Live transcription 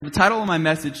The title of my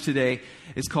message today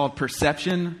is called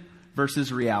Perception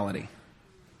versus Reality.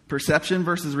 Perception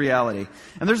versus reality.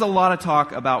 And there's a lot of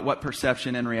talk about what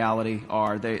perception and reality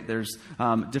are. There's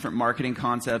different marketing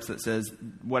concepts that says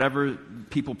whatever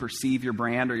people perceive your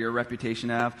brand or your reputation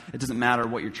of, it doesn't matter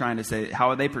what you're trying to say.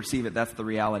 How they perceive it, that's the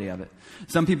reality of it.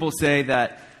 Some people say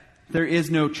that there is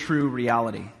no true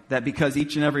reality. That because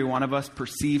each and every one of us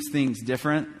perceives things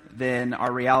different, then our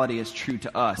reality is true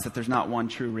to us, that there's not one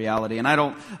true reality. And I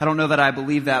don't know that I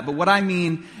believe that, but what I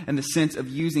mean in the sense of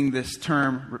using this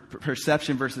term,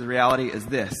 perception versus reality, is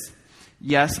this.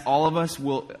 Yes, all of us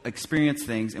will experience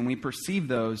things, and we perceive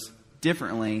those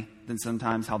differently than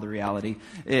sometimes how the reality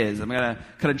is. I'm going to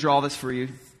kind of draw this for you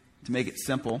to make it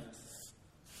simple.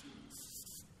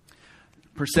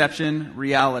 Perception,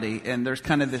 reality, and there's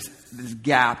kind of this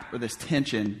gap or this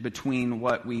tension between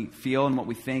what we feel and what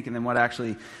we think and then what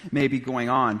actually may be going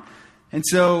on. And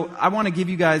so I want to give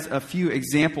you guys a few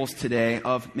examples today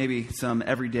of maybe some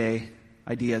everyday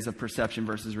ideas of perception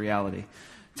versus reality.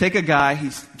 Take a guy,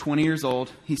 he's 20 years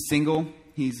old, he's single,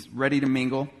 he's ready to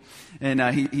mingle, and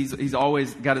he's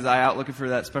always got his eye out looking for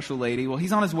that special lady. Well,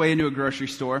 he's on his way into a grocery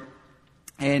store.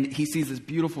 And he sees this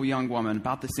beautiful young woman,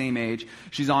 about the same age.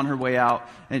 She's on her way out,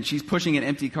 and she's pushing an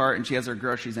empty cart, and she has her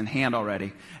groceries in hand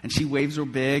already. And she waves real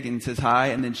big and says hi,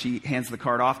 and then she hands the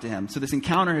cart off to him. So this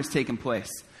encounter has taken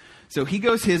place. So he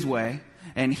goes his way,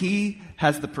 and he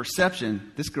has the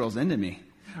perception, this girl's into me.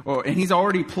 And he's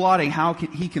already plotting how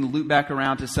he can loop back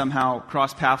around to somehow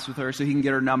cross paths with her so he can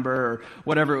get her number or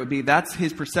whatever it would be. That's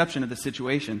his perception of the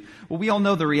situation. Well, we all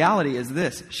know the reality is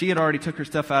this. She had already took her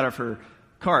stuff out of her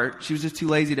cart. She was just too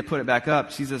lazy to put it back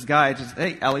up. She's this guy, just,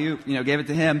 hey, alley-oop, gave it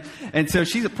to him. And so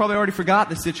she's probably already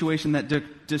forgot the situation that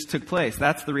just took place.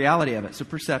 That's the reality of it. So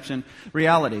perception,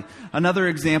 reality. Another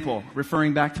example,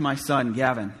 referring back to my son,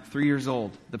 Gavin, 3 years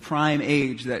old, the prime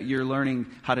age that you're learning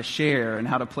how to share and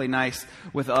how to play nice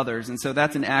with others. And so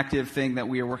that's an active thing that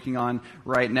we are working on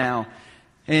right now.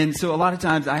 And so a lot of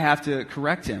times I have to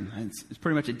correct him. It's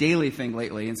pretty much a daily thing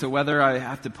lately. And so whether I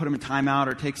have to put him in timeout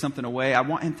or take something away, I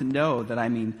want him to know that I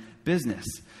mean business.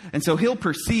 And so he'll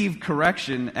perceive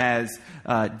correction as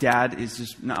Dad is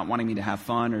just not wanting me to have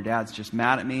fun or Dad's just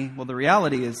mad at me. Well, the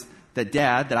reality is that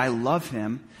that I love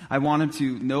him. I want him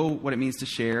to know what it means to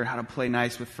share, how to play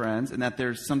nice with friends, and that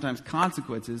there's sometimes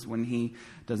consequences when he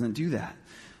doesn't do that.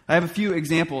 I have a few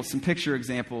examples, some picture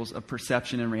examples of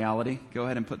perception and reality. Go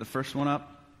ahead and put the first one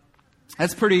up.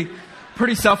 That's pretty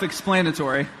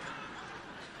self-explanatory.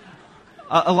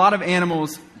 A lot of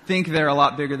animals think they're a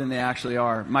lot bigger than they actually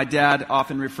are. My dad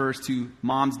often refers to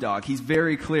Mom's dog. He's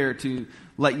very clear to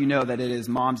let you know that it is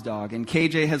Mom's dog. And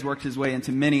KJ has worked his way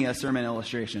into many a sermon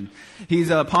illustration. He's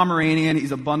a Pomeranian.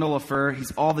 He's a bundle of fur.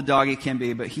 He's all the dog he can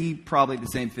be, but he probably the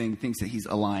same thing, thinks that he's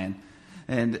a lion.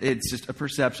 And it's just a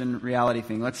perception, reality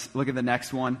thing. Let's look at the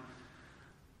next one.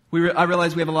 I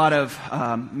realize we have a lot of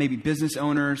maybe business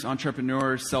owners,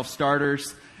 entrepreneurs,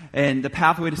 self-starters, and the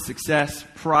pathway to success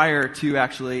prior to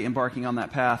actually embarking on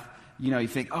that path, you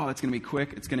think, oh, it's going to be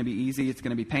quick, it's going to be easy, it's going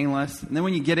to be painless. And then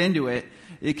when you get into it,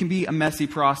 it can be a messy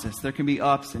process. There can be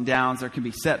ups and downs, there can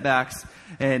be setbacks,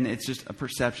 and it's just a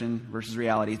perception versus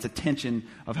reality. It's a tension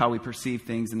of how we perceive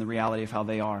things and the reality of how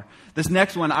they are. This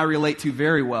next one I relate to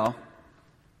very well.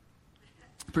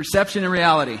 Perception and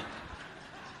reality.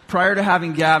 Prior to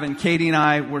having Gavin, Katie and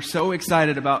I were so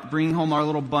excited about bringing home our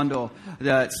little bundle,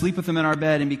 to sleep with him in our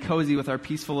bed and be cozy with our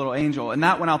peaceful little angel. And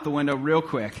that went out the window real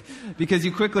quick because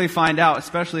you quickly find out,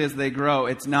 especially as they grow,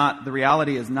 the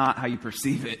reality is not how you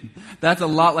perceive it. That's a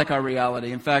lot like our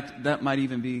reality. In fact, that might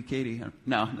even be Katie.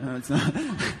 No, it's not.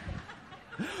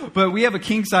 But we have a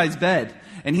king-size bed.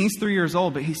 And he's 3 years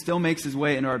old, but he still makes his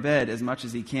way into our bed as much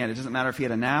as he can. It doesn't matter if he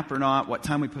had a nap or not, what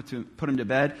time we put him to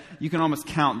bed. You can almost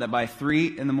count that by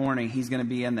 3 in the morning, he's going to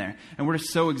be in there. And we're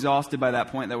just so exhausted by that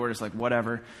point that we're just like,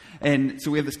 whatever. And so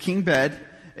we have this king bed,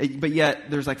 but yet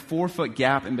there's like 4-foot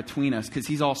gap in between us because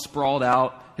he's all sprawled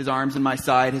out, his arms in my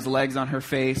side, his legs on her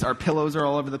face. Our pillows are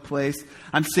all over the place.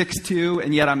 I'm 6'2",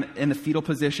 and yet I'm in the fetal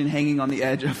position hanging on the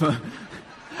edge of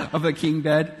a king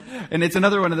bed. And it's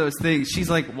another one of those things. She's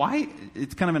like, why?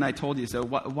 It's kind of an I told you so.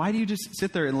 Why do you just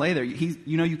sit there and lay there?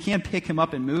 You can't pick him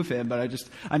up and move him, but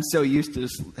I'm so used to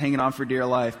just hanging on for dear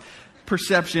life.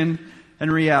 Perception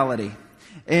and reality.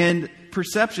 And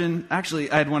perception, actually,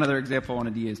 I had one other example I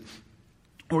wanted to use.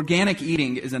 Organic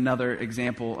eating is another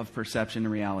example of perception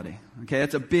and reality. Okay,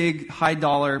 it's a big,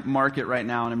 high-dollar market right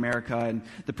now in America. And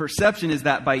the perception is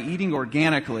that by eating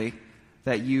organically,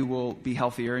 that you will be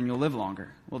healthier and you'll live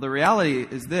longer. Well, the reality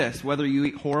is this. Whether you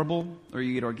eat horrible or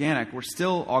you eat organic, we're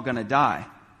still all going to die.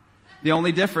 The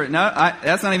only difference,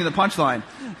 that's not even the punchline.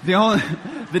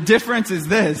 The difference is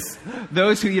this: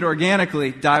 those who eat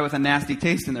organically die with a nasty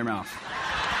taste in their mouth.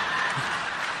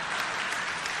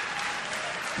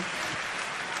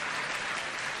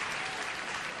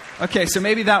 Okay, so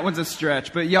maybe that one's a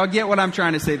stretch, but y'all get what I'm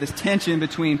trying to say, this tension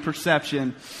between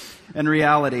perception and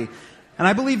reality. And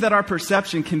I believe that our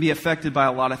perception can be affected by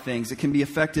a lot of things. It can be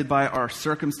affected by our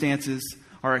circumstances,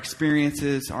 our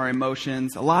experiences, our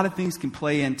emotions. A lot of things can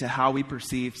play into how we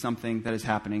perceive something that is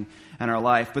happening in our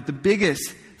life. But the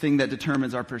biggest thing that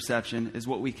determines our perception is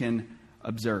what we can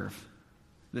observe,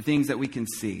 the things that we can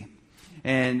see.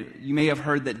 And you may have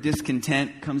heard that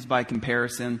discontent comes by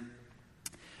comparison.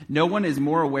 No one is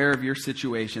more aware of your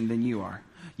situation than you are.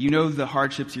 You know the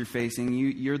hardships you're facing.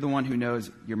 You're the one who knows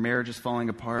your marriage is falling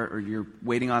apart, or you're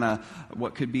waiting on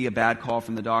what could be a bad call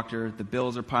from the doctor. The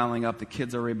bills are piling up. The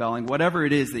kids are rebelling. Whatever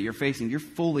it is that you're facing, you're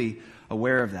fully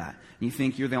aware of that. And you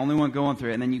think you're the only one going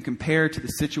through it. And then you compare to the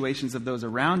situations of those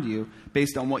around you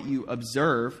based on what you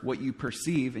observe, what you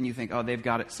perceive, and you think, oh, they've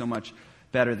got it so much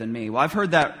better than me. Well, I've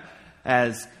heard that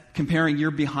as comparing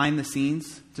your behind the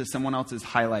scenes to someone else's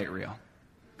highlight reel.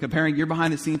 Comparing your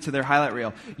behind the scenes to their highlight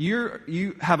reel.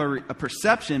 You have a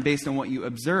perception based on what you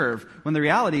observe, when the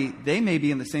reality, they may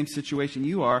be in the same situation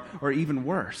you are, or even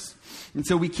worse. And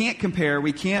so we can't compare,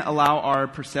 we can't allow our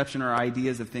perception or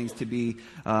ideas of things to be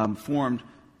formed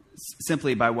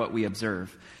simply by what we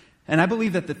observe. And I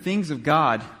believe that the things of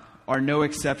God are no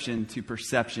exception to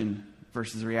perception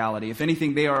versus reality. If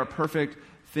anything, they are a perfect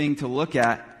thing to look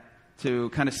at,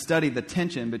 to kind of study the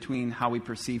tension between how we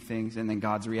perceive things and then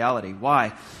God's reality.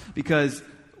 Why? Because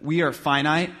we are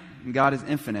finite and God is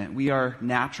infinite. We are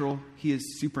natural. He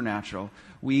is supernatural.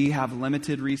 We have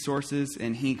limited resources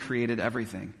and He created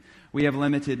everything. We have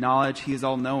limited knowledge. He is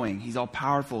all-knowing. He's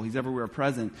all-powerful. He's everywhere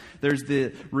present. There's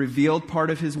the revealed part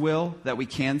of His will that we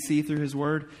can see through His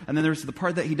Word. And then there's the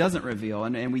part that He doesn't reveal.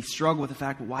 And we struggle with the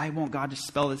fact, why won't God just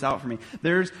spell this out for me?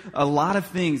 There's a lot of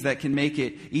things that can make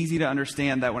it easy to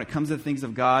understand that when it comes to the things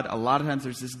of God, a lot of times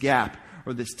there's this gap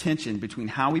or this tension between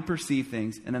how we perceive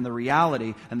things and then the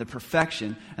reality and the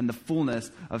perfection and the fullness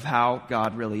of how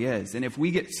God really is. And if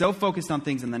we get so focused on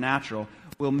things in the natural,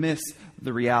 we'll miss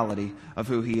the reality of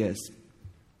who He is.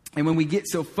 And when we get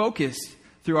so focused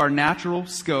through our natural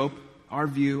scope, our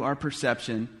view, our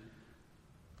perception,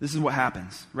 this is what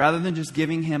happens. Rather than just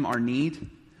giving Him our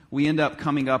need, we end up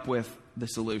coming up with the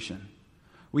solution.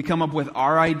 We come up with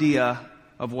our idea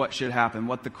of what should happen,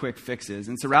 what the quick fix is.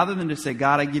 And so rather than just say,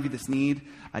 God, I give you this need,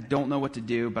 I don't know what to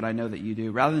do, but I know that you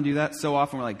do. Rather than do that, so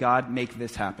often we're like, God, make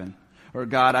this happen. Or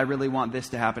God, I really want this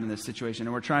to happen in this situation.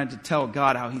 And we're trying to tell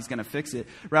God how He's going to fix it.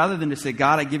 Rather than to say,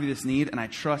 God, I give you this need, and I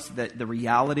trust that the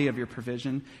reality of your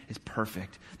provision is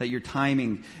perfect. That your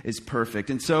timing is perfect.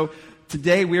 And so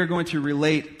today we are going to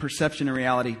relate perception and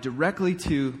reality directly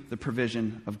to the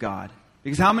provision of God.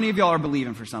 Because how many of y'all are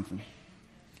believing for something?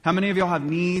 How many of y'all have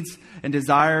needs and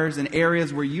desires and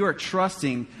areas where you are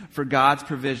trusting for God's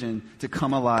provision to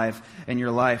come alive in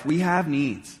your life? We have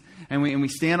needs. And we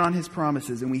stand on His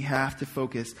promises, and we have to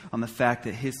focus on the fact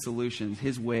that His solutions,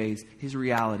 His ways, His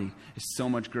reality is so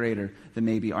much greater than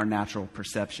maybe our natural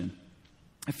perception.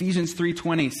 Ephesians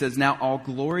 3:20 says, "Now all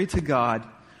glory to God,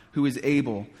 who is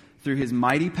able, through His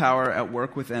mighty power at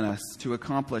work within us, to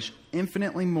accomplish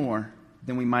infinitely more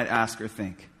than we might ask or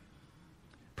think."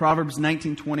 Proverbs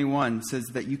 19:21 says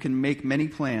that you can make many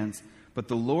plans, but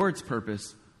the Lord's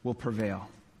purpose will prevail.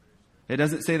 It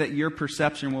doesn't say that your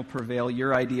perception will prevail,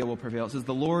 your idea will prevail. It says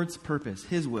the Lord's purpose,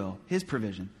 His will, His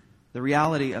provision, the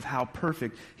reality of how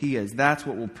perfect He is. That's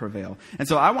what will prevail. And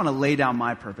so I want to lay down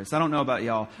my purpose. I don't know about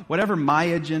y'all. Whatever my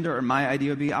agenda or my idea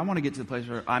would be, I want to get to the place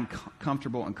where I'm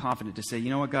comfortable and confident to say, you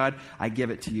know what, God, I give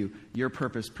it to you. Your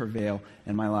purpose prevail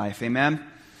in my life. Amen?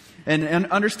 And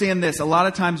understand this, a lot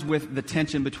of times with the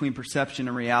tension between perception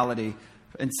and reality,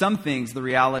 in some things the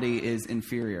reality is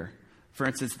inferior. For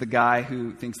instance, the guy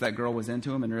who thinks that girl was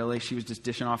into him and really she was just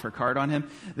dishing off her card on him.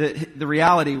 The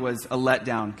reality was a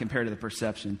letdown compared to the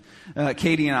perception.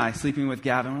 Katie and I, sleeping with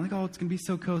Gavin, we're like, oh, it's going to be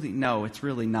so cozy. No, it's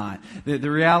really not. The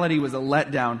reality was a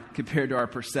letdown compared to our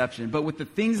perception. But with the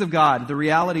things of God, the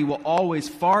reality will always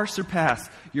far surpass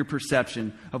your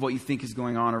perception of what you think is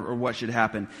going on or what should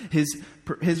happen.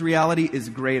 His reality is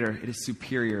greater. It is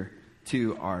superior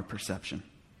to our perception.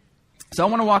 So I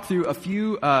want to walk through a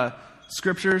few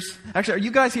scriptures. Actually, are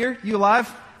you guys here? You alive?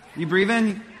 You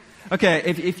breathing? Okay,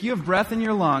 if you have breath in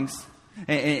your lungs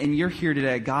and you're here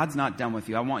today, God's not done with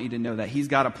you. I want you to know that He's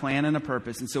got a plan and a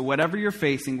purpose. And so whatever you're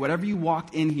facing, whatever you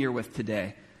walked in here with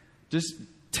today, just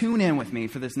tune in with me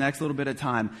for this next little bit of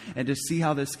time and just see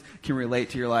how this can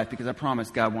relate to your life, because I promise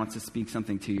God wants to speak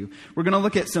something to you. We're going to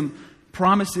look at some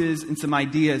promises and some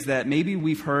ideas that maybe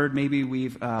we've heard, maybe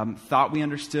we've thought we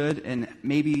understood, and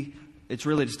maybe it's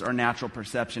really just our natural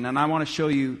perception. And I want to show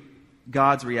you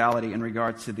God's reality in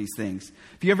regards to these things.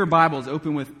 If you have your Bibles,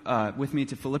 open with me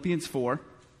to Philippians 4.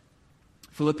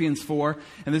 Philippians 4,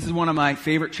 and this is one of my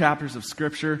favorite chapters of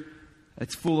Scripture.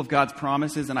 It's full of God's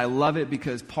promises, and I love it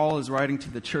because Paul is writing to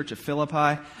the church of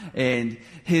Philippi, and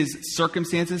his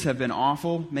circumstances have been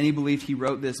awful. Many believe he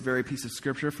wrote this very piece of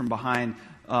Scripture from behind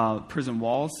prison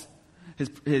walls.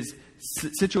 His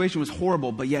situation was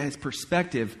horrible, but yet his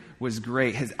perspective was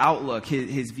great. His outlook,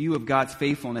 his view of God's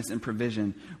faithfulness and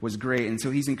provision was great. And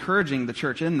so he's encouraging the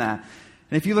church in that.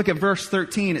 And if you look at verse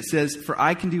 13, it says, "For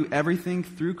I can do everything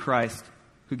through Christ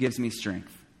who gives me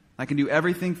strength." I can do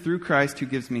everything through Christ who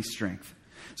gives me strength.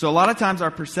 So a lot of times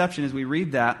our perception as we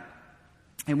read that,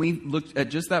 and we look at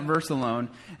just that verse alone,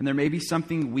 and there may be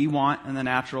something we want in the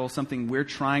natural, something we're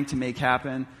trying to make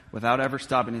happen without ever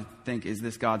stopping to think, is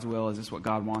this God's will? Is this what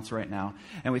God wants right now?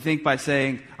 And we think by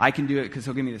saying, I can do it because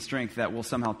he'll give me the strength, that will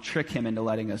somehow trick him into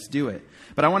letting us do it.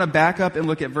 But I want to back up and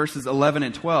look at verses 11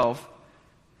 and 12.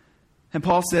 And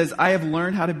Paul says, "I have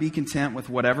learned how to be content with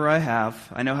whatever I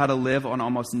have. I know how to live on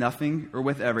almost nothing or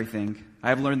with everything. I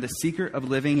have learned the secret of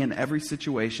living in every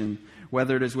situation,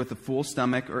 whether it is with a full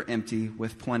stomach or empty,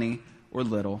 with plenty or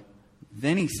little."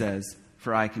 Then he says,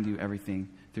 "For I can do everything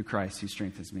through Christ who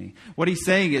strengthens me." What he's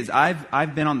saying is,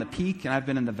 I've been on the peak and I've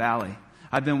been in the valley.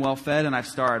 I've been well fed and I've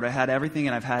starved. I've had everything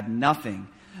and I've had nothing.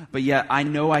 But yet I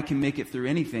know I can make it through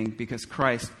anything because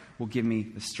Christ will give me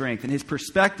the strength. And his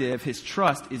perspective, his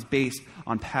trust is based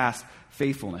on past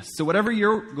faithfulness. So whatever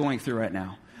you're going through right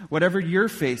now, whatever you're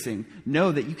facing,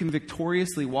 know that you can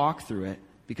victoriously walk through it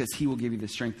because he will give you the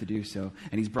strength to do so.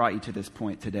 And he's brought you to this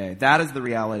point today. That is the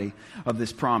reality of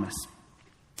this promise.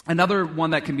 Another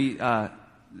one that can be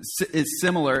is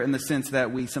similar in the sense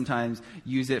that we sometimes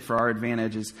use it for our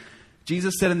advantage is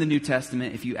Jesus said in the New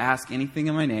Testament, "If you ask anything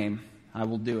in my name, I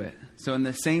will do it." So in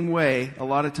the same way, a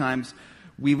lot of times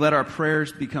we let our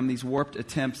prayers become these warped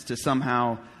attempts to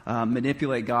somehow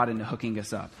manipulate God into hooking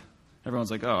us up.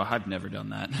 Everyone's like, "Oh, I've never done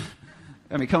that."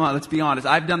 I mean, come on, let's be honest.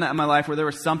 I've done that in my life where there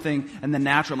was something in the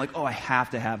natural. I'm like, "Oh, I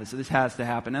have to have it, so this has to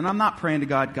happen." And I'm not praying to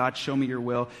God, "God, show me your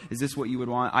will. Is this what you would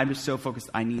want?" I'm just so focused,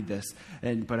 I need this.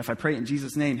 But if I pray in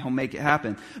Jesus' name, he'll make it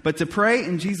happen. But to pray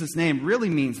in Jesus' name really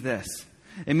means this.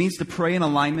 It means to pray in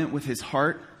alignment with his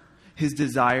heart, his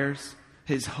desires,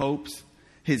 his hopes,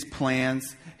 his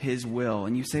plans, his will.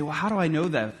 And you say, "Well, how do I know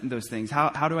those things?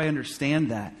 How do I understand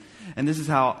that?" And this is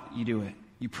how you do it.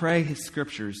 You pray his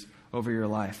scriptures over your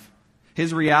life.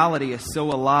 His reality is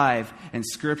so alive in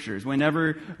scriptures.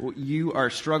 Whenever you are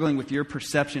struggling with your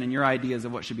perception and your ideas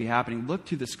of what should be happening, look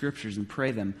to the scriptures and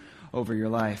pray them over your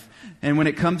life. And when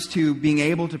it comes to being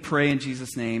able to pray in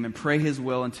Jesus' name and pray his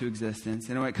will into existence,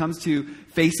 and when it comes to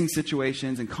facing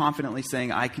situations and confidently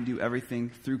saying, "I can do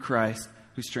everything through Christ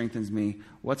who strengthens me,"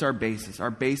 what's our basis?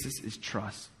 Our basis is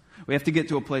trust. We have to get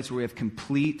to a place where we have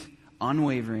complete,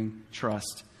 unwavering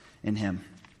trust in him.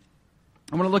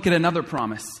 I want to look at another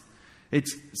promise.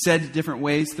 It's said different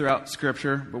ways throughout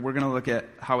Scripture, but we're going to look at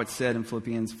how it's said in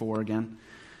Philippians 4 again.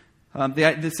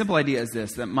 The simple idea is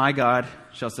this, that my God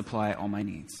shall supply all my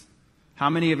needs. How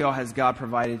many of y'all has God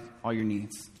provided all your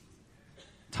needs?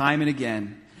 Time and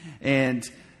again. And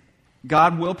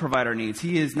God will provide our needs.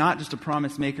 He is not just a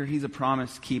promise maker, he's a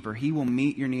promise keeper. He will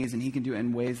meet your needs, and he can do it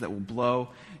in ways that will blow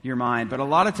your mind. But a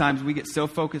lot of times we get so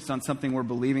focused on something we're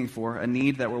believing for, a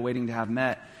need that we're waiting to have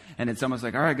met, and it's almost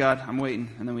like, "All right, God, I'm waiting."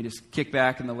 And then we just kick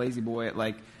back in the lazy boy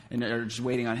and are just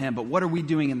waiting on him. But what are we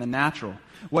doing in the natural?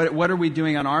 What are we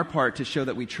doing on our part to show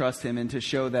that we trust him and to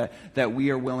show that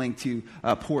we are willing to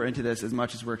pour into this as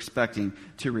much as we're expecting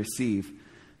to receive?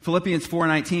 Philippians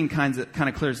 4:19 kind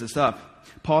of clears this up.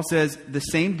 Paul says, "The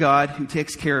same God who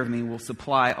takes care of me will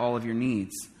supply all of your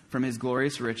needs from his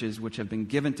glorious riches which have been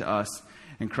given to us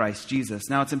in Christ Jesus."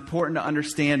 Now, it's important to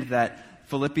understand that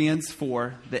Philippians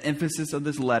 4, the emphasis of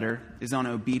this letter is on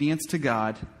obedience to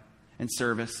God and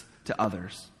service to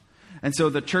others. And so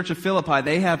the church of Philippi,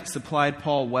 they have supplied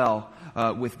Paul well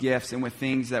with gifts and with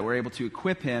things that were able to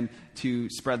equip him to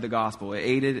spread the gospel. It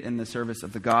aided in the service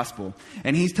of the gospel.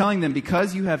 And he's telling them,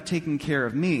 because you have taken care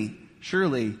of me,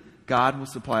 surely God will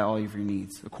supply all of your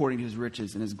needs according to his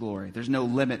riches and his glory. There's no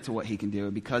limit to what he can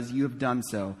do. Because you have done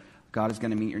so, God is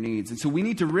going to meet your needs. And so we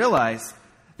need to realize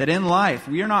that in life,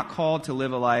 we are not called to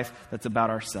live a life that's about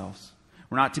ourselves.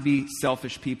 We're not to be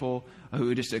selfish people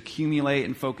who just accumulate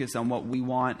and focus on what we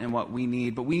want and what we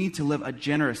need, but we need to live a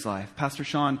generous life. Pastor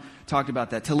Sean talked about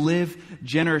that, to live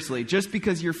generously. Just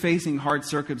because you're facing hard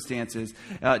circumstances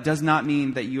does not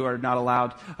mean that you are not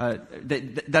allowed,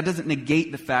 that doesn't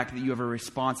negate the fact that you have a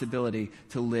responsibility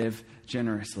to live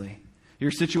generously. Your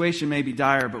situation may be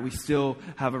dire, but we still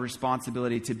have a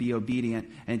responsibility to be obedient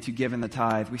and to give in the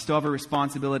tithe. We still have a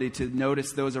responsibility to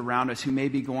notice those around us who may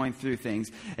be going through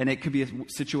things, and it could be a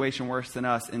situation worse than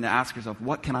us, and to ask yourself,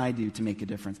 what can I do to make a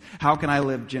difference? How can I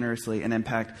live generously and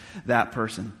impact that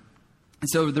person? And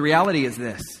so the reality is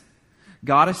this: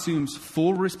 God assumes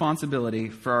full responsibility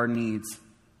for our needs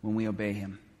when we obey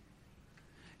Him.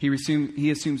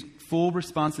 He assumes full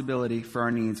responsibility for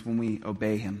our needs when we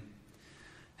obey Him.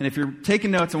 And if you're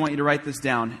taking notes, I want you to write this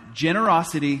down.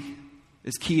 Generosity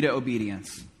is key to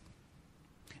obedience.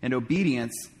 And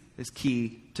obedience is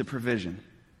key to provision.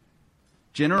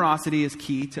 Generosity is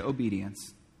key to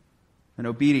obedience. And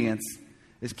obedience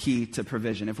is key to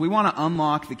provision. If we want to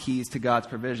unlock the keys to God's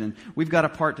provision, we've got a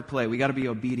part to play. We've got to be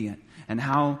obedient. And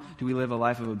how do we live a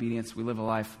life of obedience? We live a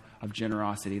life of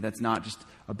generosity. That's not just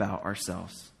about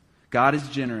ourselves. God is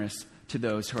generous to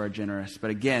those who are generous. But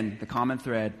again, the common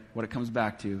thread, what it comes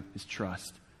back to, is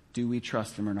trust. Do we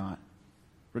trust Him or not?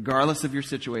 Regardless of your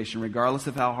situation, regardless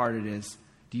of how hard it is,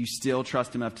 do you still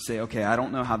trust Him enough to say, okay, I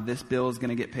don't know how this bill is going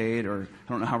to get paid, or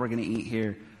I don't know how we're going to eat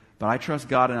here, but I trust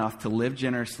God enough to live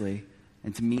generously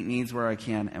and to meet needs where I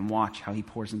can and watch how He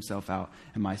pours Himself out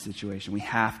in my situation. We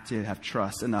have to have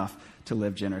trust enough to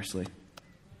live generously.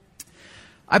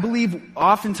 I believe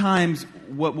oftentimes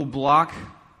what will block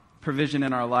provision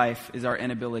in our life is our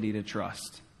inability to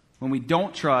trust. When we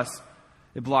don't trust,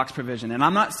 it blocks provision. And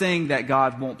I'm not saying that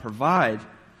God won't provide,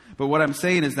 but what I'm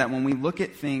saying is that when we look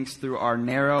at things through our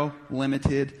narrow,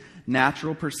 limited,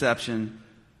 natural perception,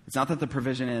 it's not that the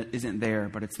provision isn't there,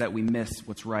 but it's that we miss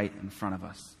what's right in front of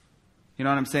us. You know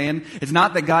what I'm saying? It's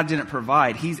not that God didn't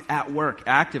provide. He's at work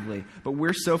actively. But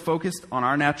we're so focused on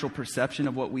our natural perception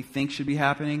of what we think should be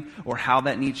happening or how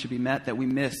that need should be met that we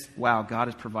miss, wow, God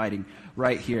is providing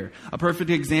right here. A perfect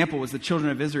example was the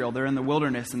children of Israel. They're in the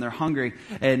wilderness and they're hungry,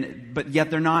 but yet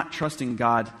they're not trusting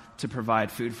God to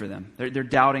provide food for them. They're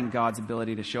doubting God's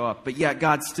ability to show up. But yet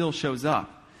God still shows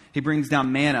up. He brings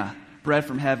down manna, bread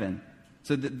from heaven.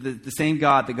 So the same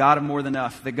God, the God of more than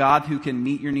enough, the God who can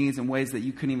meet your needs in ways that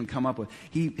you couldn't even come up with.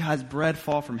 He has bread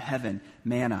fall from heaven,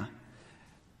 manna.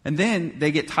 And then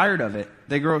they get tired of it.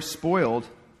 They grow spoiled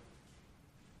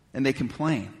and they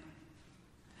complain.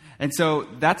 And so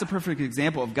that's a perfect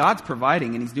example of God's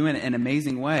providing, and He's doing it in an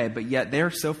amazing way, but yet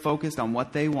they're so focused on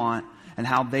what they want and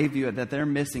how they view it that they're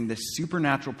missing this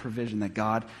supernatural provision that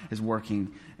God is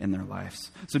working in their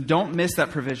lives. So don't miss that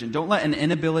provision. Don't let an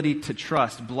inability to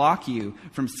trust block you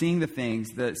from seeing the things,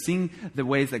 seeing the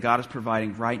ways that God is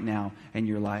providing right now in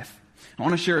your life. I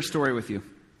want to share a story with you.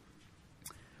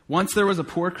 Once there was a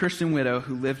poor Christian widow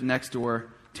who lived next door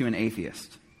to an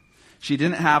atheist. She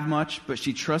didn't have much, but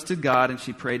she trusted God and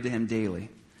she prayed to Him daily.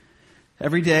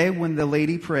 Every day when the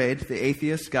lady prayed, the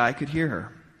atheist guy could hear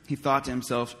her. He thought to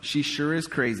himself, she sure is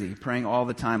crazy, praying all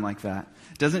the time like that.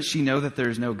 Doesn't she know that there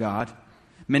is no God?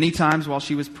 Many times while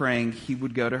she was praying, he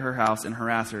would go to her house and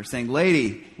harass her, saying,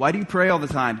 "Lady, why do you pray all the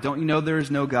time? Don't you know there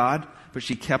is no God?" But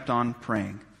she kept on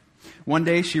praying. One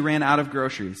day she ran out of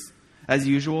groceries. As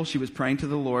usual, she was praying to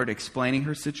the Lord, explaining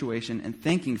her situation and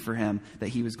thanking for Him that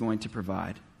He was going to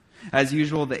provide. As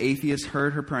usual, the atheist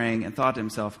heard her praying and thought to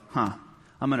himself,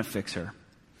 I'm going to fix her.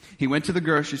 He went to the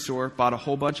grocery store, bought a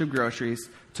whole bunch of groceries,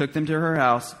 took them to her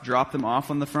house, dropped them off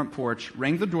on the front porch,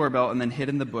 rang the doorbell, and then hid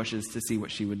in the bushes to see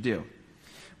what she would do.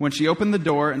 When she opened the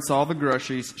door and saw the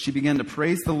groceries, she began to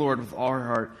praise the Lord with all her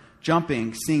heart,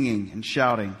 jumping, singing, and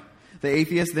shouting. The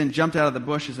atheist then jumped out of the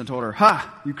bushes and told her,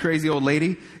 "Ha, you crazy old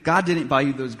lady, God didn't buy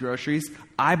you those groceries.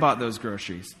 I bought those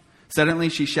groceries." Suddenly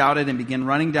she shouted and began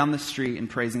running down the street and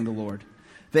praising the Lord.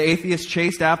 The atheist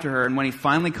chased after her, and when he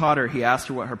finally caught her, he asked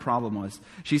her what her problem was.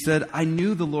 She said, "I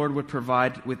knew the Lord would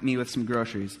provide me with some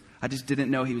groceries. I just didn't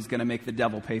know He was going to make the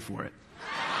devil pay for it."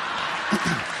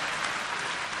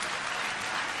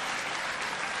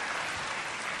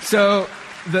 So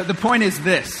the point is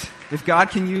this. If God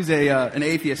can use an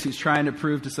atheist who's trying to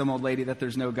prove to some old lady that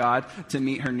there's no God to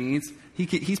meet her needs,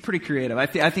 he's pretty creative. I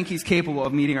think He's capable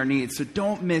of meeting our needs. So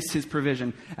don't miss His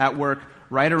provision at work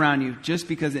right around you just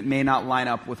because it may not line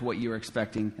up with what you're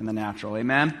expecting in the natural.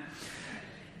 Amen?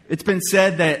 It's been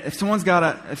said that if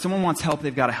someone wants help,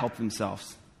 they've got to help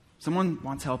themselves. Someone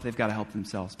wants help, they've got to help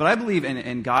themselves. But I believe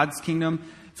in God's kingdom,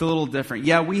 it's a little different.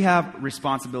 Yeah, we have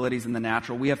responsibilities in the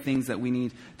natural. We have things that we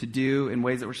need to do in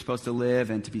ways that we're supposed to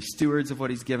live and to be stewards of what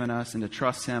He's given us and to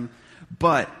trust Him.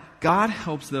 But God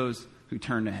helps those who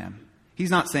turn to him. He's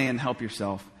not saying help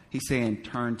yourself. He's saying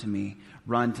turn to me,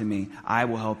 run to me. I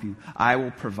will help you. I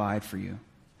will provide for you.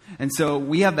 And so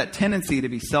we have that tendency to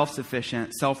be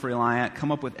self-sufficient, self-reliant,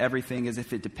 come up with everything as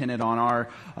if it depended on our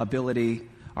ability,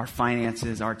 our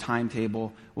finances, our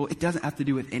timetable. Well, it doesn't have to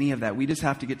do with any of that. We just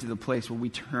have to get to the place where we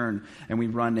turn and we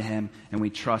run to him and we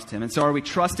trust him. And so are we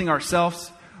trusting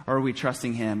ourselves or are we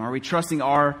trusting him? Are we trusting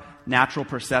our natural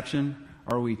perception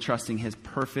or are we trusting his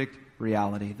perfect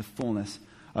reality, the fullness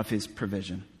of his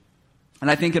provision? And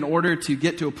I think in order to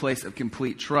get to a place of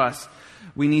complete trust,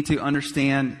 we need to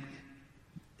understand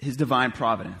his divine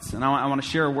providence. And I want to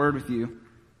share a word with you.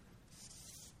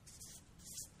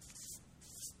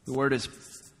 The word is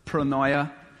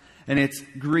pronoia, and it's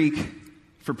Greek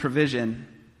for provision.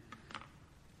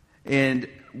 And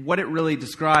what it really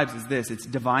describes is this. It's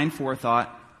divine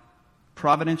forethought,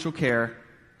 providential care,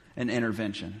 and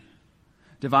intervention.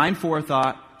 Divine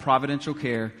forethought, providential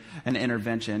care, and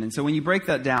intervention. And so when you break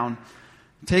that down,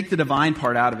 take the divine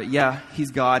part out of it. Yeah,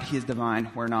 he's God, he is divine,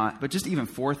 we're not. But just even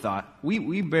forethought. We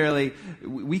don't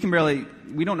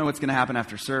know what's going to happen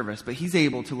after service, but he's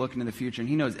able to look into the future and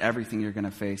he knows everything you're going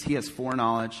to face. He has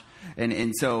foreknowledge.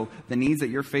 And so the needs that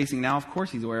you're facing now, of course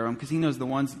he's aware of them because he knows the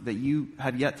ones that you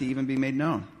have yet to even be made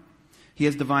known. He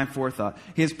has divine forethought.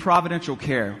 He has providential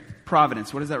care.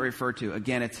 Providence, what does that refer to?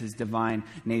 Again, it's his divine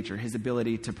nature, his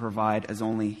ability to provide as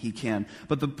only he can.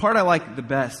 But the part I like the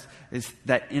best is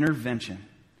that intervention.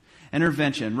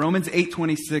 Intervention. Romans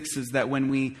 8:26 says that when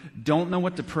we don't know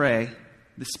what to pray,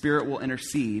 the Spirit will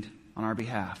intercede on our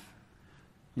behalf.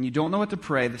 When you don't know what to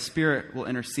pray, the Spirit will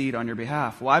intercede on your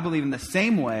behalf. Well, I believe in the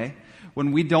same way,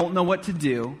 when we don't know what to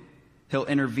do, he'll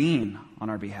intervene on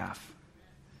our behalf.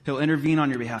 He'll intervene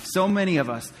on your behalf. So many of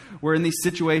us, we're in these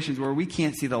situations where we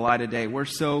can't see the light of day. We're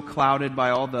so clouded by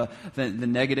all the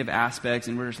negative aspects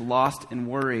and we're just lost in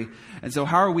worry. And so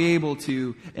how are we able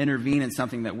to intervene in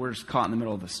something that we're just caught in the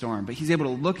middle of a storm? But he's able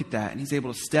to look at that and he's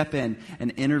able to step in and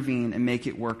intervene and make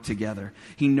it work together.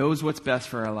 He knows what's best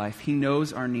for our life. He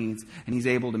knows our needs and he's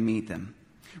able to meet them.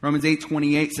 Romans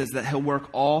 8:28 says that he'll work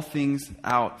all things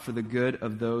out for the good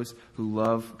of those who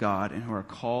love God and who are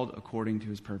called according to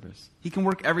his purpose. He can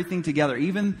work everything together,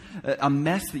 even a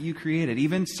mess that you created,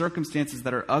 even circumstances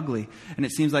that are ugly, and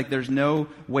it seems like there's no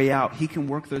way out. He can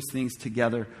work those things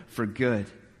together for good,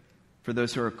 for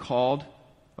those who are called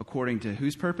according to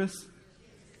whose purpose?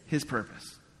 His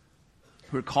purpose.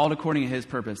 Who are called according to his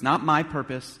purpose. Not my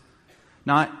purpose,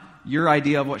 not your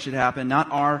idea of what should happen, not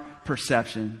our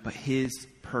perception, but his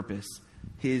purpose,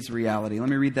 his reality. Let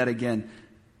me read that again.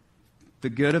 The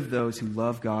good of those who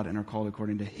love God and are called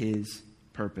according to his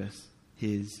purpose,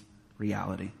 his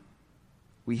reality.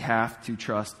 We have to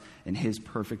trust in his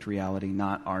perfect reality,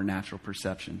 not our natural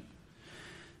perception.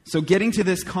 So getting to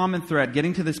this common thread,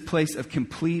 getting to this place of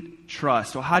complete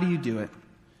trust. Well, how do you do it?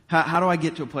 How do I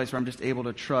get to a place where I'm just able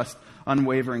to trust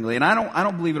unwaveringly? And I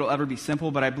don't believe it'll ever be simple,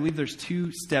 but I believe there's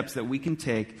 2 steps that we can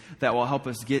take that will help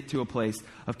us get to a place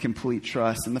of complete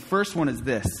trust. And the first one is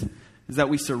this, is that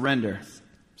we surrender.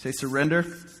 Say surrender.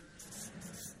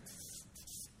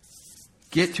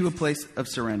 Get to a place of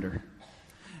surrender.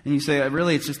 And you say,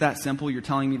 really, it's just that simple? You're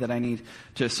telling me that I need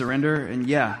to surrender? And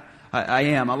yeah, I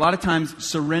am. A lot of times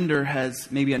surrender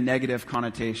has maybe a negative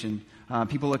connotation.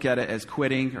 People look at it as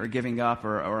quitting or giving up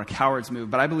or a coward's move.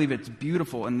 But I believe it's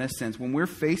beautiful in this sense. When we're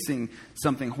facing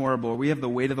something horrible, we have the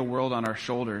weight of the world on our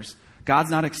shoulders.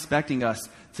 God's not expecting us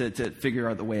to figure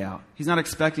out the way out. He's not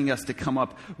expecting us to come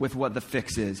up with what the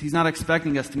fix is. He's not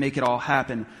expecting us to make it all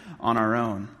happen on our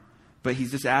own. But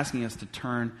he's just asking us to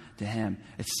turn to him.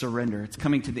 It's surrender. It's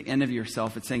coming to the end of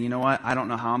yourself. It's saying, you know what? I don't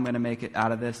know how I'm going to make it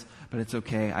out of this, but it's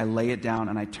okay. I lay it down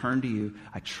and I turn to you.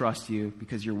 I trust you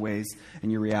because your ways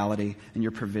and your reality and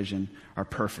your provision are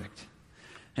perfect.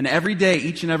 And every day,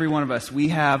 each and every one of us, we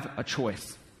have a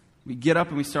choice. We get up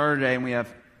and we start our day and we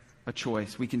have a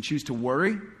choice. We can choose to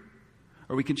worry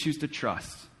or we can choose to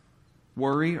trust.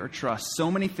 Worry or trust. So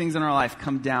many things in our life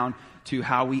come down to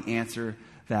how we answer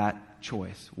that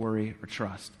choice, worry or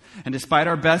trust. And despite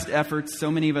our best efforts, so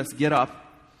many of us get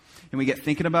up and we get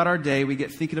thinking about our day. We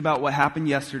get thinking about what happened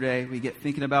yesterday. We get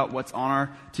thinking about what's on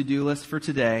our to-do list for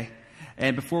today.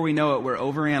 And before we know it, we're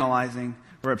overanalyzing.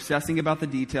 We're obsessing about the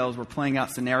details. We're playing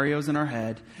out scenarios in our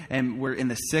head. And we're in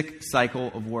the sick cycle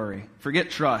of worry.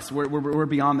 Forget trust. We're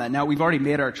beyond that. Now we've already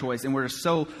made our choice and we're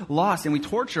so lost and we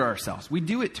torture ourselves. We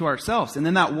do it to ourselves. And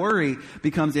then that worry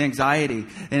becomes anxiety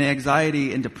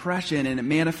and depression, and it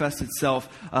manifests itself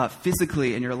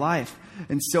physically in your life.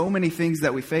 And so many things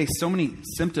that we face, so many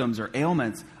symptoms or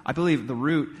ailments, I believe the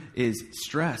root is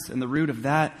stress. And the root of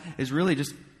that is really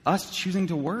just us choosing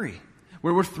to worry.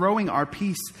 where we're throwing our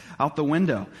peace out the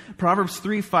window. Proverbs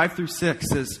 3:5-6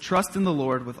 says, "Trust in the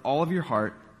Lord with all of your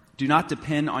heart. Do not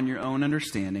depend on your own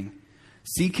understanding.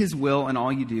 Seek his will in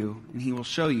all you do, and he will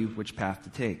show you which path to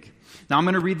take." Now I'm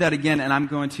going to read that again, and I'm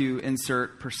going to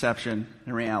insert perception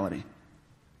and reality.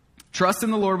 Trust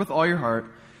in the Lord with all your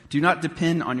heart. Do not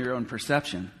depend on your own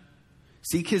perception.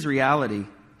 Seek his reality,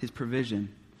 his provision,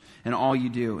 in all you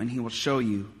do, and he will show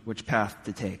you which path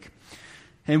to take.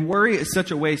 And worry is such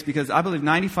a waste because I believe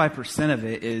 95% of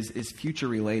it is future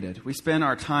related. We spend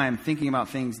our time thinking about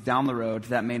things down the road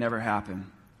that may never happen,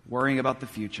 worrying about the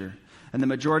future. And the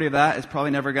majority of that is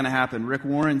probably never going to happen. Rick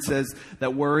Warren says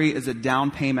that worry is a down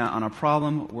payment on a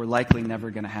problem we're likely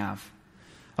never going to have.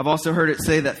 I've also heard it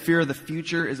say that fear of the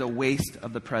future is a waste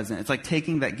of the present. It's like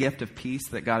taking that gift of peace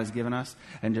that God has given us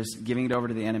and just giving it over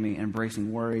to the enemy,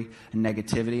 embracing worry and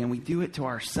negativity. And we do it to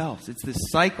ourselves. It's this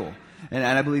cycle. And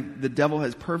I believe the devil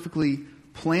has perfectly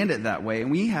planned it that way.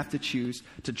 And we have to choose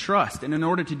to trust. And in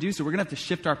order to do so, we're going to have to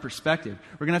shift our perspective.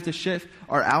 We're going to have to shift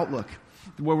our outlook,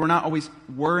 where we're not always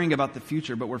worrying about the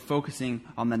future, but we're focusing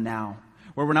on the now.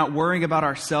 Where we're not worrying about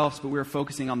ourselves, but we're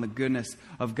focusing on the goodness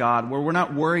of God. Where we're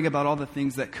not worrying about all the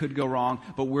things that could go wrong,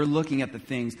 but we're looking at the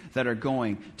things that are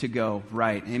going to go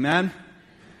right. Amen?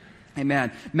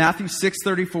 Amen. Matthew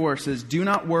 6:34 says, "Do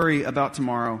not worry about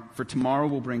tomorrow, for tomorrow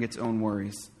will bring its own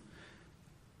worries."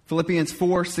 Philippians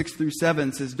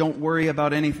 4:6-7 says, "Don't worry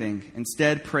about anything.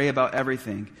 Instead, pray about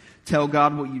everything. Tell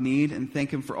God what you need and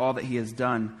thank him for all that he has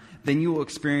done. Then you will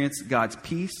experience God's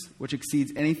peace, which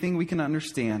exceeds anything we can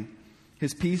understand.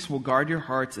 His peace will guard your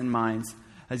hearts and minds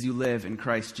as you live in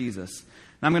Christ Jesus."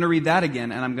 Now I'm going to read that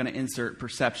again, and I'm going to insert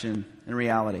perception and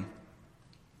reality.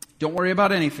 Don't worry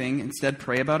about anything. Instead,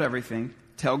 pray about everything.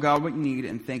 Tell God what you need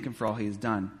and thank him for all he has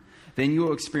done. Then you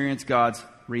will experience God's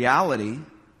reality,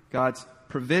 God's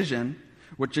provision,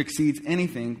 which exceeds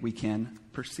anything we can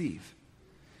perceive.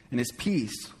 And his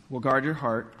peace will guard your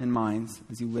heart and minds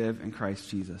as you live in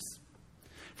Christ Jesus.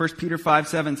 1 Peter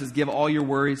 5:7 says, "Give all your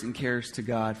worries and cares to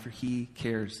God, for he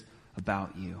cares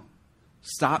about you."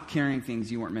 Stop carrying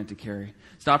things you weren't meant to carry.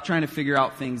 Stop trying to figure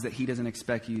out things that he doesn't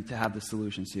expect you to have the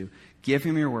solutions to. Give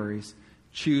him your worries.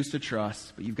 Choose to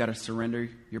trust, but you've got to surrender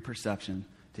your perception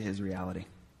to his reality.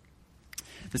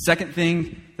 The second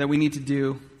thing that we need to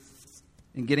do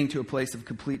in getting to a place of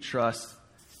complete trust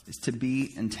is to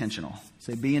be intentional.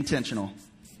 Say, be intentional.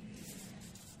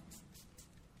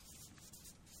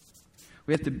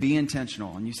 We have to be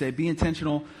intentional. And you say, be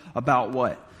intentional about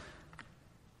what?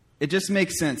 It just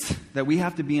makes sense that we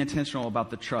have to be intentional about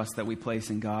the trust that we place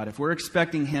in God. If we're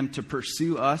expecting him to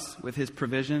pursue us with his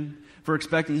provision, if we're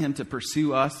expecting him to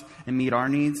pursue us and meet our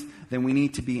needs, then we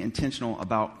need to be intentional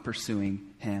about pursuing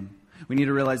him. We need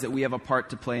to realize that we have a part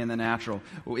to play in the natural.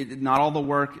 Not all the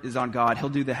work is on God. He'll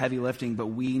do the heavy lifting, but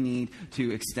we need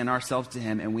to extend ourselves to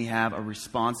him, and we have a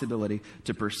responsibility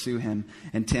to pursue him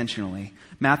intentionally.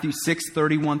 Matthew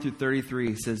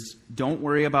 6:31-33 says, "Don't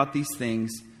worry about these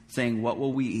things, saying, 'What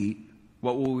will we eat?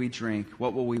 What will we drink?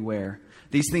 What will we wear?'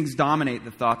 These things dominate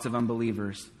the thoughts of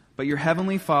unbelievers. But your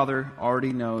heavenly Father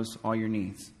already knows all your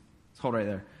needs." Let's hold right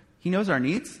there. He knows our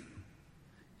needs.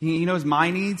 He knows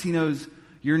my needs. He knows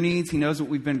your needs. He knows what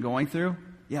we've been going through.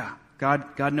 Yeah,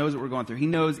 God knows what we're going through. He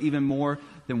knows even more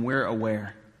than we're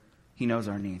aware. He knows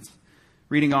our needs.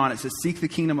 Reading on, it says, "Seek the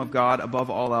kingdom of God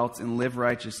above all else and live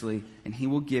righteously, and he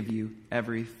will give you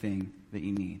everything that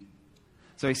you need."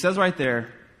 So he says right there,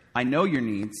 I know your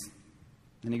needs.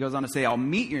 And he goes on to say, I'll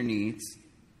meet your needs.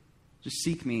 Just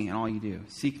seek me in all you do.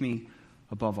 Seek me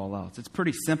above all else. It's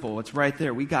pretty simple. It's right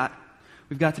there. We've got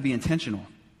to be intentional.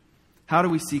 How do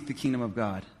we seek the kingdom of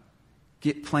God?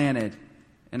 Get planted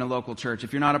in a local church.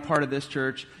 If you're not a part of this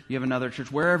church, you have another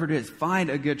church. Wherever it is,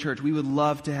 find a good church. We would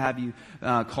love to have you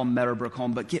call Meadowbrook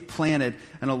home, but get planted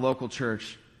in a local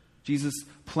church. Jesus'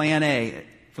 plan A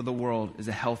for the world is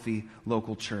a healthy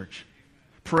local church.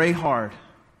 Pray hard.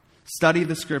 Study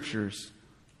the scriptures.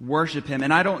 Worship him.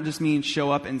 And I don't just mean show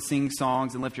up and sing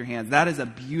songs and lift your hands. That is a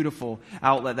beautiful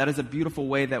outlet. That is a beautiful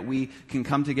way that we can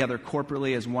come together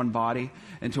corporately as one body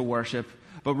and to worship.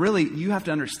 But really, you have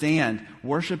to understand,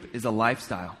 worship is a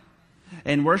lifestyle.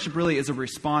 And worship really is a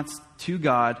response to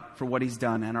God for what he's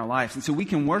done in our lives. And so we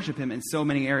can worship him in so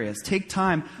many areas. Take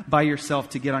time by yourself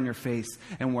to get on your face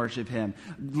and worship him.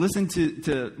 Listen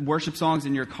to worship songs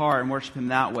in your car and worship him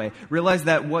that way. Realize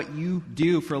that what you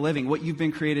do for a living, what you've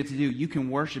been created to do, you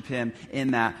can worship him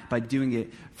in that by doing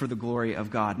it for the glory of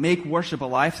God. Make worship a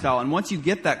lifestyle. And once you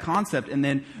get that concept and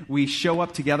then we show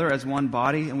up together as one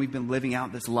body and we've been living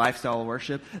out this lifestyle of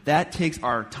worship, that takes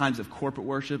our times of corporate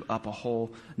worship up a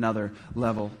whole nother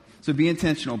level. So be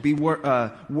intentional, be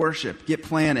worship, get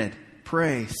planted,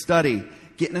 pray, study,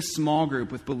 get in a small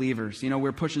group with believers.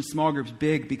 We're pushing small groups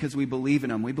big because we believe in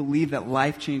them. We believe that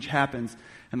life change happens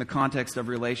in the context of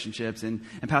relationships. And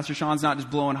Pastor Sean's not just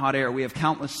blowing hot air. We have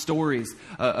countless stories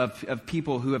of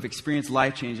people who have experienced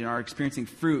life change and are experiencing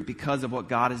fruit because of what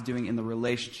God is doing in the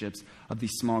relationships of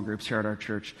these small groups here at our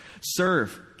church.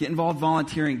 Serve. Get involved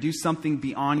volunteering. Do something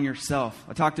beyond yourself.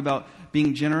 I talked about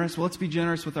being generous. Well, let's be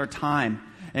generous with our time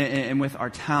and with our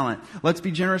talent. Let's be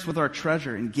generous with our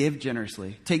treasure and give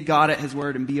generously. Take God at His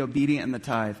word and be obedient in the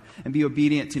tithe and be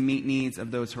obedient to meet needs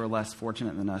of those who are less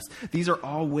fortunate than us. These are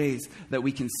all ways that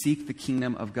we can seek the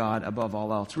kingdom of God above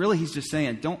all else. Really, He's just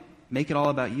saying, don't make it all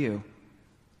about you,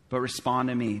 but respond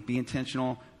to me. Be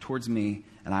intentional towards me,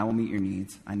 and I will meet your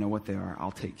needs. I know what they are.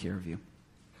 I'll take care of you.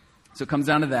 So it comes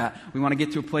down to that. We want to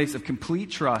get to a place of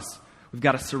complete trust. We've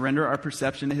got to surrender our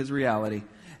perception to His reality,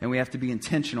 and we have to be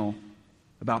intentional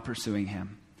about pursuing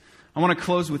Him. I want to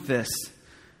close with this.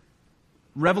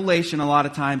 Revelation a lot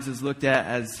of times is looked at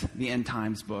as the end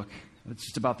times book. It's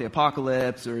just about the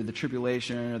apocalypse or the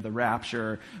tribulation or the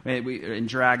rapture and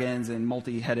dragons and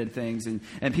multi-headed things.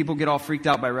 And people get all freaked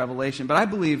out by Revelation. But I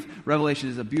believe Revelation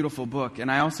is a beautiful book.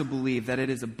 And I also believe that it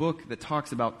is a book that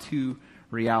talks about two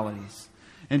realities.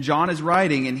 And John is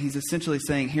writing and he's essentially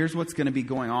saying, here's what's going to be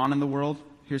going on in the world.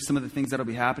 Here's some of the things that will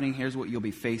be happening. Here's what you'll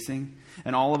be facing.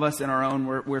 And all of us in our own,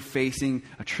 we're facing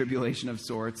a tribulation of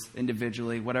sorts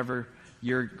individually, whatever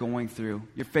you're going through.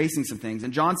 You're facing some things.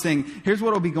 And John's saying, here's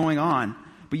what will be going on.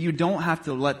 But you don't have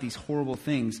to let these horrible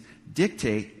things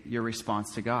dictate your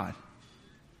response to God.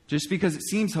 Just because it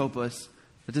seems hopeless,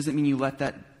 that doesn't mean you let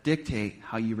that dictate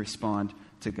how you respond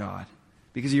to God.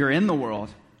 Because you're in the world,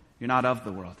 you're not of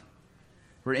the world.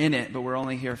 We're in it, but we're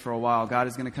only here for a while. God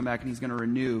is going to come back and He's going to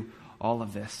renew all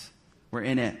of this. We're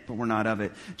in it, but we're not of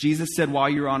it. Jesus said while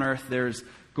you're on earth, there's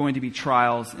going to be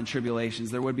trials and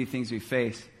tribulations. There would be things we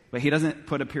face. But He doesn't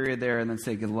put a period there and then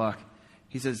say good luck.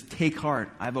 He says, take heart.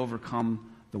 I've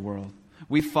overcome the world.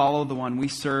 We follow the one, we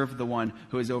serve the one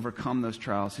who has overcome those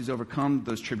trials, who's overcome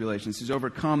those tribulations, who's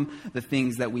overcome the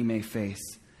things that we may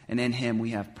face. And in Him we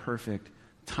have perfect,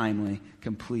 timely,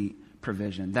 complete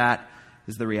provision. That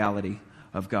is the reality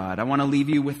of God. I want to leave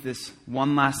you with this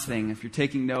one last thing. If you're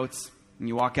taking notes and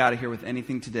you walk out of here with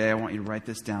anything today, I want you to write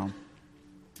this down.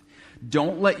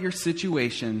 Don't let your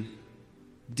situation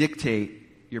dictate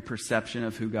your perception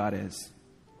of who God is.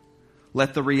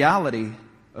 Let the reality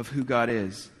of who God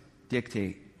is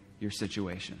dictate your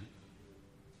situation.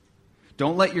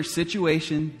 Don't let your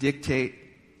situation dictate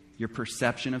your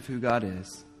perception of who God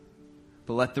is,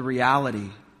 but let the reality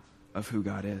of who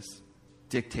God is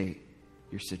dictate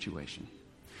your situation.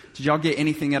 Did y'all get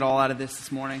anything at all out of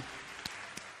this morning?